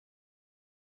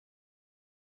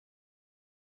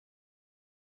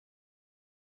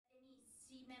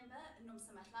member,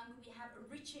 Nomsa Mahlangu. We have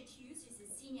Richard Hughes, who's the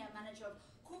Senior Manager of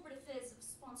Corporate Affairs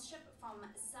Sponsorship from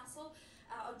SASOL.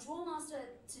 Our draw master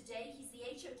today, he's the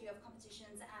HOD of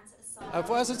competitions at SASOL.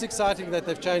 For us it's exciting that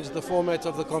they've changed the format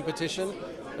of the competition.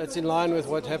 It's in line with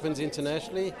what happens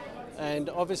internationally, and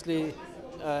obviously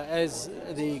as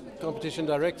the competition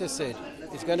director said,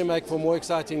 it's going to make for more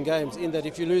exciting games in that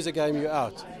if you lose a game you're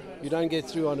out. You don't get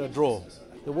through on a draw.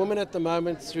 The women at the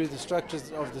moment, through the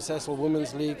structures of the SASOL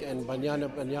Women's League and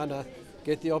Banyana,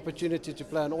 get the opportunity to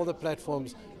play on all the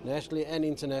platforms nationally and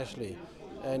internationally.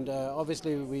 And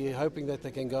obviously we're hoping that they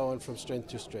can go on from strength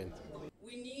to strength.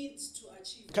 We need to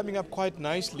achieve. Coming up quite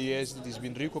nicely, as it has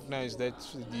been recognized that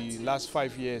the last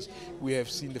 5 years we have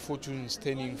seen the fortunes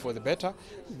turning for the better.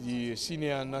 The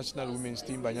senior national women's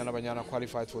team, Banyana,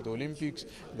 qualified for the Olympics.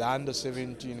 The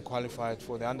under-17 qualified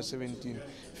for the under-17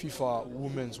 FIFA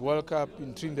Women's World Cup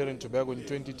in Trinidad and Tobago in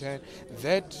 2010.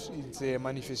 That is a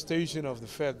manifestation of the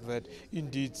fact that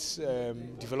indeed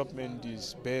development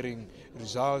is bearing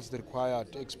results, the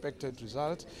required expected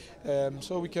results.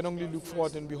 So we can only look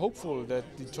forward and be hopeful that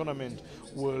the tournament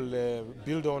will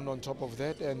build on top of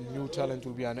that, and new talent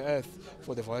will be unearthed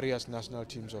for the various national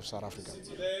teams of South Africa.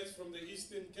 That's from the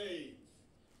Eastern Cape.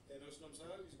 And Osnomsa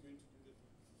is going to do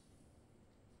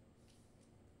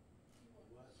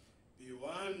the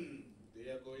B1.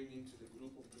 They are going into the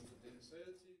group of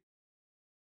 30.